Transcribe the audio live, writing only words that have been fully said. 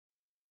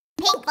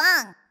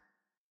Pinkfong!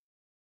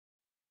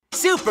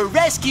 Super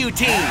Rescue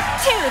Team!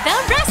 To the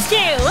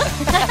rescue!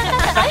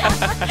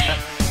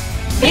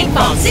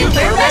 Pinkfong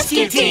Super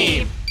Rescue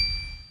Team!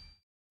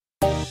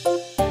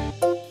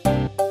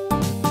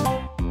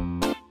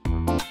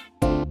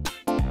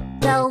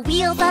 The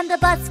wheels on the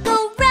bus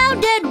go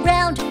round and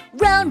round,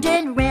 round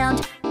and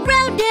round,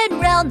 round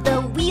and round.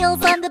 The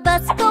wheels on the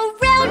bus go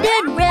round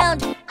and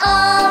round,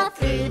 all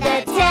through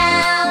the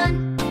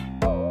town.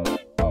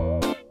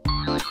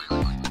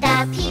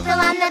 The people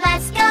on the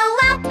bus go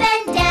up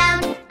and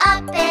down,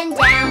 up and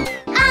down,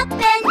 up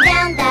and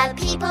down. The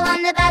people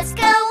on the bus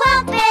go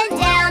up and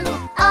down,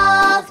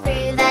 all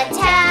through the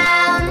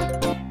town.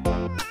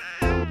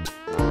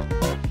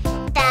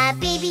 The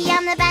baby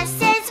on the bus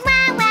says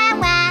wah, wah,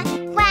 wah,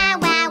 wah,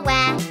 wah,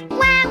 wah,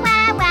 wah,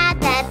 wah, wah.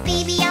 The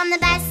baby on the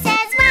bus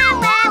says wah,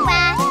 wah,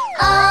 wah,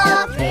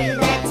 all through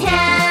the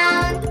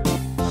town.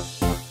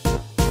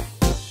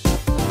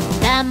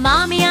 The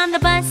mommy on the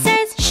bus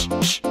says shh,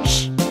 shh,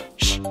 shh,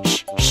 shh,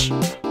 shh, shh,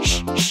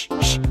 shh, shh,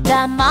 shh.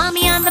 The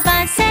mommy on the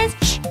bus says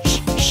shh,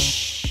 shh,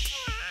 shh,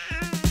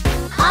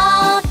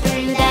 all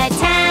through the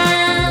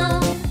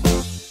town.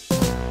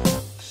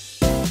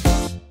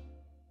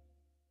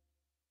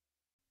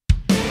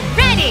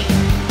 Ready!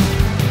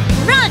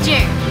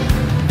 Roger!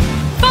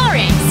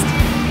 Forrest!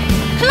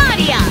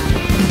 Cloudia!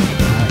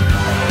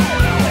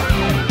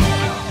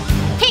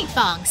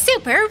 Pinkfong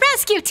Super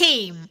Rescue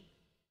Team!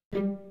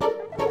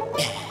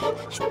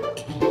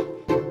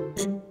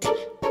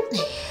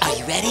 Are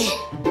you ready?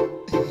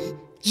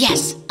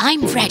 Yes,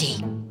 I'm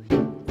ready.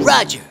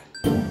 Roger!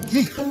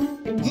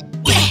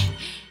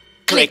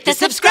 Click the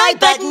subscribe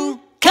button!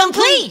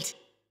 Complete!